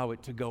to allow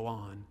it to go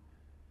on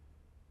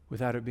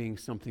without it being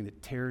something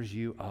that tears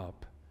you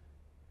up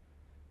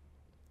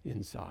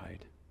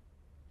inside.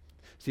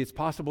 See, it's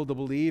possible to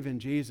believe in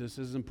Jesus.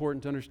 This is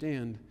important to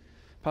understand.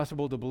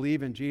 Possible to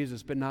believe in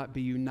Jesus but not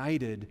be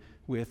united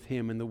with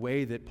him in the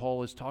way that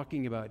Paul is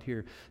talking about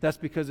here. That's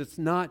because it's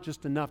not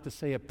just enough to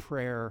say a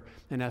prayer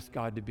and ask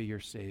God to be your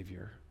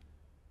Savior.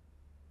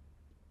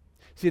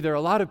 See, there are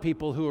a lot of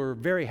people who are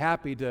very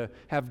happy to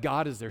have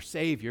God as their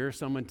Savior,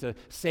 someone to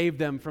save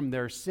them from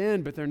their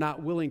sin, but they're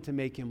not willing to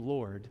make him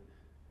Lord.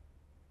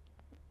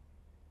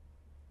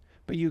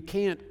 But you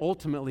can't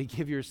ultimately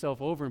give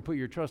yourself over and put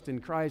your trust in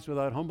Christ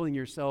without humbling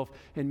yourself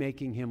and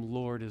making him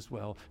Lord as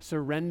well,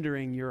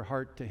 surrendering your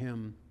heart to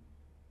him.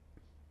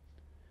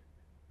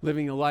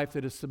 Living a life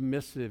that is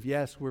submissive.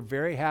 Yes, we're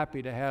very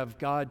happy to have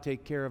God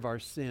take care of our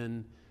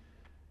sin,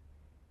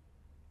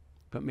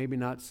 but maybe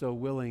not so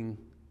willing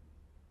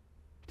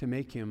to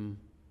make him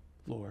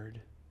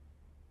Lord.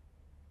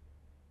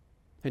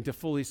 And to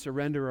fully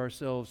surrender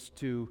ourselves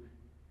to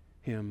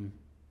him.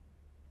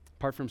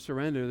 Apart from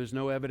surrender, there's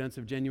no evidence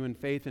of genuine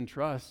faith and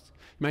trust.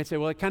 You might say,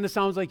 well, it kind of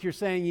sounds like you're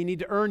saying you need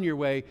to earn your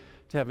way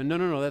to heaven.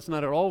 No, that's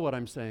not at all what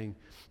I'm saying.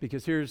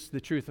 Because here's the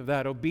truth of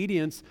that.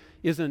 Obedience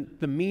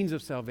isn't the means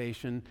of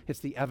salvation, it's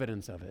the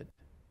evidence of it.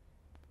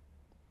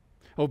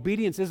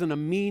 Obedience isn't a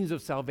means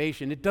of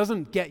salvation. It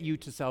doesn't get you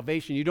to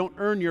salvation. You don't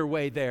earn your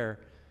way there.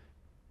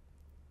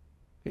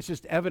 It's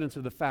just evidence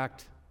of the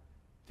fact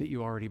that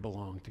you already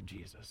belong to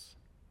Jesus.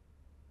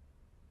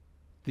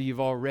 That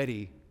you've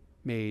already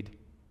made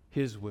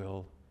his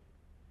will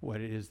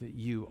what it is that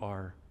you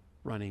are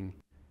running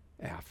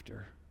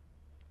after.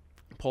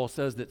 Paul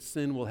says that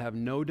sin will have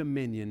no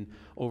dominion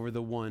over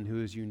the one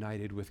who is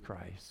united with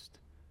Christ.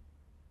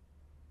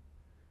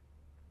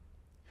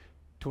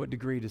 To what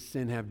degree does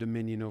sin have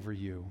dominion over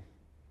you?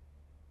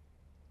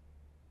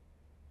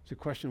 It's a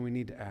question we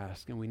need to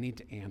ask and we need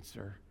to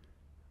answer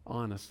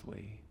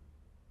honestly.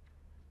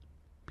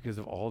 because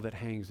of all that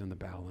hangs in the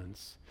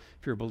balance.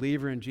 If you're a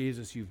believer in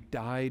Jesus, you've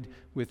died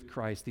with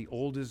Christ. The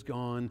old is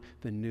gone,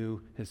 the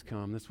new has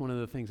come. That's one of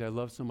the things I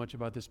love so much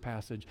about this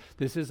passage.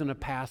 This isn't a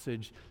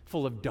passage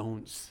full of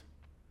don'ts.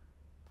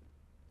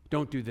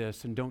 Don't do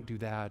this and don't do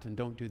that and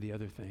don't do the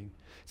other thing.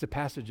 It's a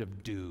passage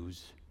of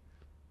do's.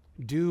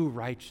 Do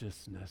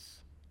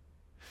righteousness.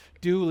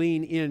 Do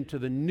lean into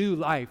the new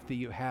life that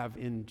you have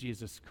in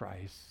Jesus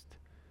Christ.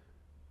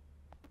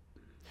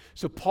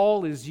 So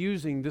Paul is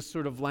using this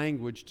sort of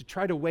language to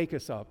try to wake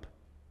us up,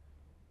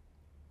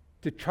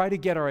 to try to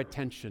get our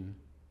attention,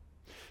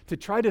 to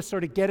try to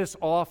sort of get us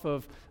off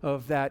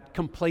of that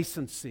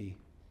complacency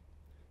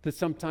that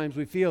sometimes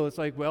we feel. It's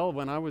like, well,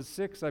 when I was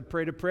 6, I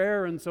prayed a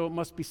prayer, and so it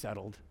must be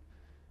settled.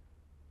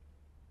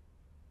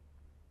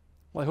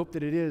 Well, I hope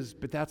that it is,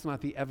 but that's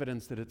not the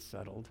evidence that it's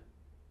settled.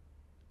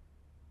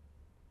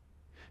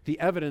 The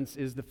evidence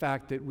is the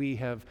fact that we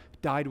have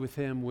died with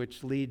him,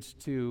 which leads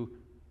to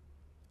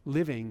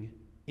living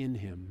in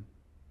him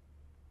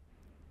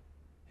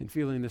and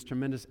feeling this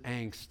tremendous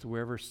angst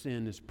wherever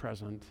sin is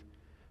present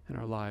in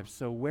our lives.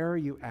 So where are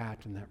you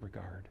at in that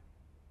regard?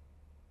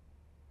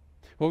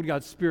 What would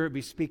God's Spirit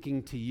be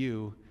speaking to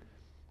you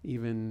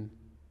even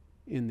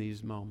in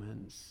these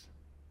moments?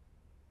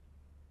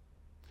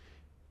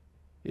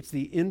 It's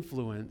the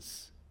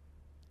influence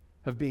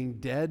of being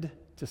dead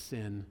to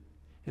sin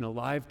and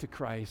alive to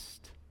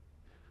Christ,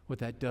 what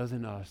that does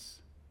in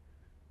us,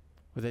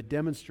 what that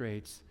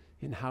demonstrates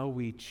in how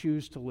we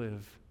choose to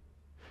live,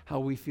 how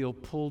we feel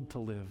pulled to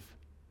live.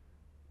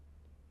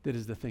 That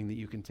is the thing that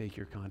you can take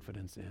your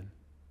confidence in.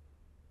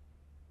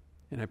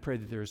 And I pray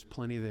that there is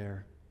plenty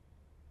there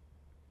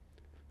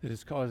that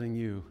is causing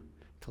you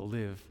to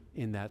live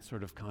in that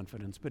sort of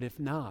confidence. But if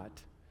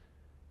not,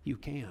 you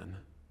can.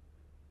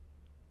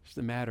 It's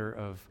a matter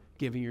of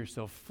giving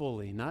yourself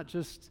fully, not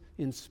just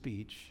in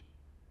speech,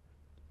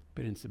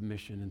 but in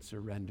submission and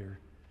surrender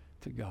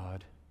to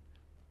God.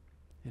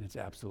 And it's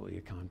absolutely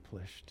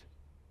accomplished.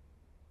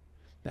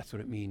 That's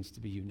what it means to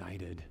be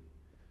united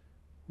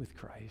with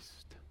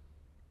Christ.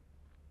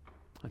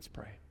 Let's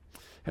pray.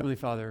 Heavenly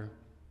Father,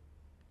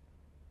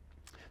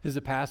 this is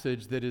a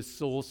passage that is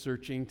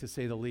soul-searching, to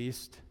say the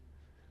least.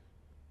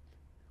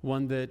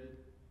 One that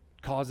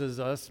causes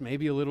us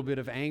maybe a little bit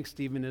of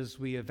angst even as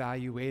we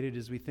evaluate it,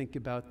 as we think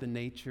about the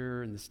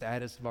nature and the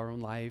status of our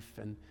own life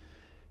and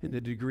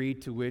the degree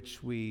to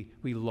which we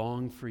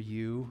long for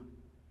you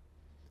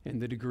and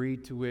the degree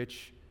to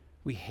which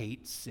we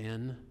hate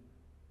sin.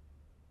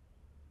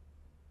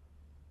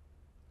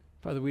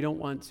 Father, we don't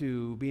want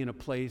to be in a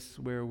place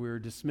where we're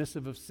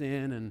dismissive of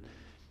sin, and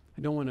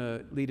I don't want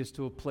to lead us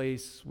to a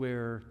place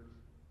where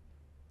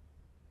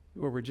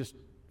we're just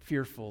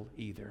fearful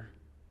either.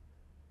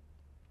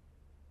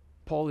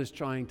 Paul is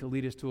trying to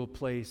lead us to a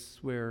place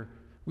where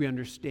we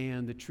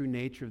understand the true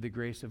nature of the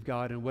grace of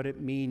God and what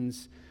it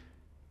means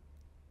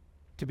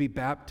to be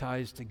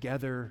baptized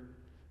together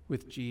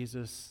with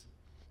Jesus,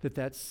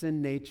 that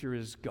sin nature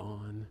is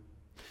gone.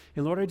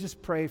 And Lord, I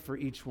just pray for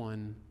each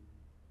one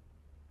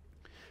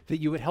that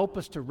you would help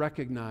us to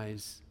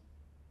recognize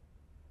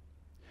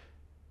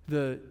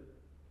the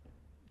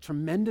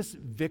tremendous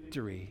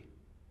victory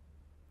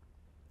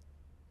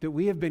that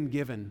we have been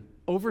given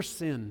over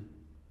sin,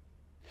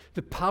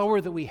 the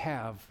power that we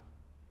have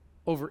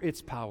over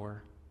its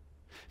power,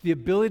 the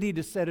ability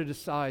to set it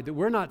aside, that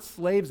we're not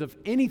slaves of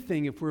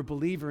anything if we're a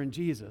believer in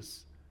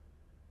Jesus,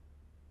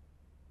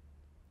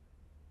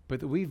 but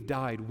that we've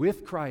died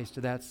with Christ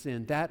to that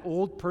sin, that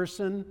old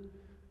person,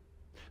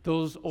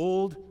 those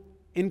old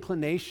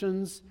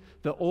inclinations,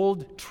 the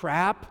old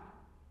trap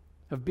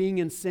of being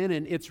in sin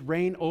and its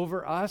reign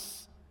over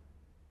us.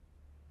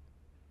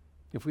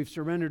 If we've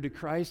surrendered to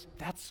Christ,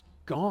 that's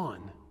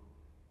gone.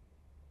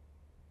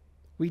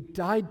 We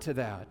died to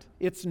that.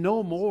 It's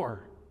no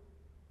more.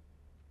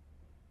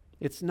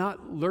 It's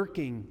not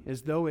lurking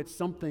as though it's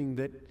something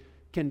that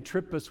can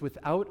trip us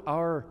without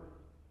our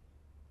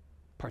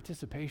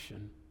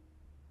participation.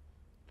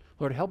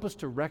 Lord, help us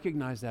to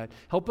recognize that.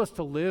 Help us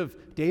to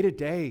live day to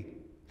day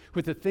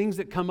with the things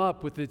that come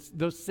up, with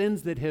those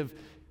sins that have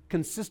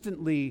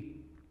consistently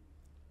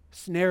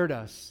snared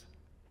us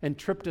and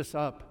tripped us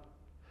up.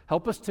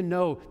 Help us to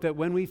know that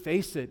when we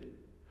face it,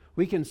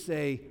 we can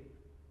say,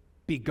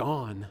 "Be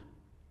gone.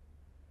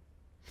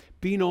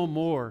 Be no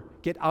more.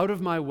 Get out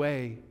of my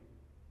way.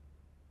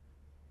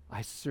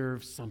 I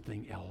serve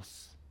something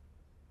else.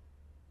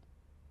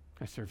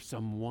 I serve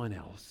someone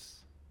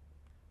else.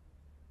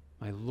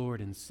 My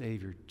Lord and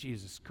Savior,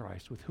 Jesus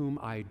Christ, with whom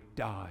I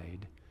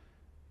died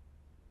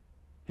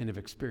and have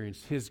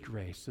experienced his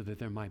grace so that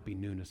there might be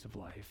newness of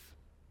life."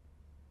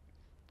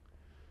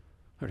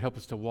 Lord, help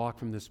us to walk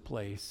from this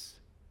place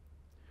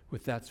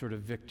with that sort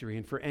of victory.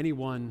 And for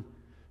anyone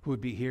who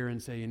would be here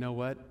and say, "You know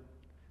what?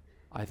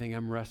 I think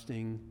I'm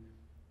resting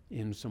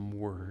in some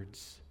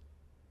words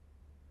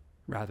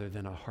rather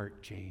than a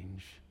heart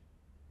change."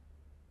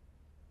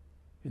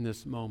 In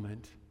this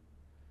moment,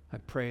 I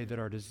pray that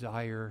our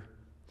desire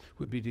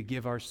would be to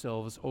give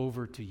ourselves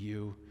over to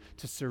you,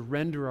 to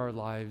surrender our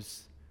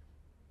lives,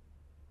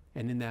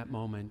 and in that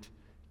moment,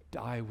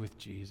 die with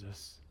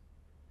Jesus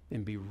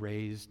and be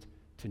raised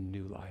to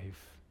new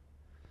life.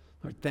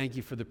 Lord, thank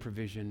you for the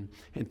provision,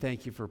 and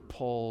thank you for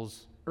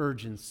Paul's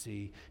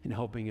urgency in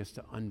helping us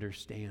to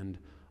understand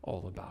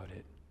all about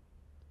it.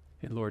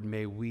 And Lord,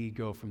 may we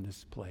go from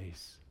this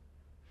place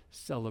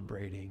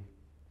celebrating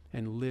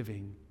and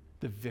living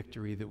the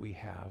victory that we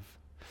have.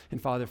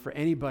 And Father, for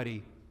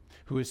anybody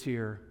who is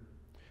here,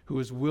 who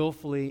is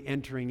willfully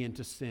entering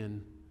into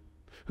sin,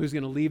 who's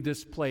going to leave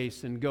this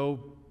place and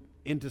go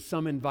into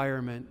some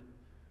environment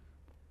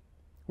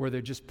where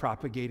they're just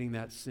propagating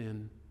that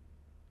sin,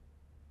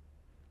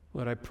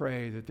 Lord, I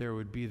pray that there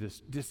would be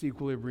this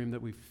disequilibrium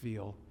that we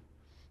feel,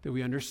 that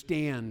we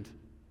understand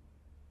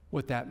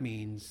what that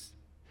means,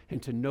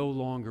 and to no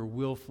longer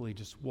willfully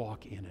just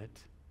walk in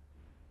it,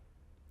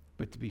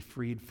 but to be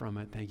freed from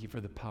it. Thank you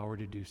for the power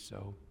to do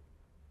so.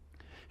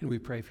 And we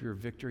pray for your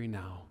victory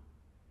now,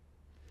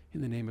 in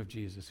the name of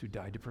Jesus, who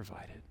died to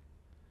provide it.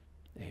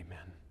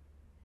 Amen.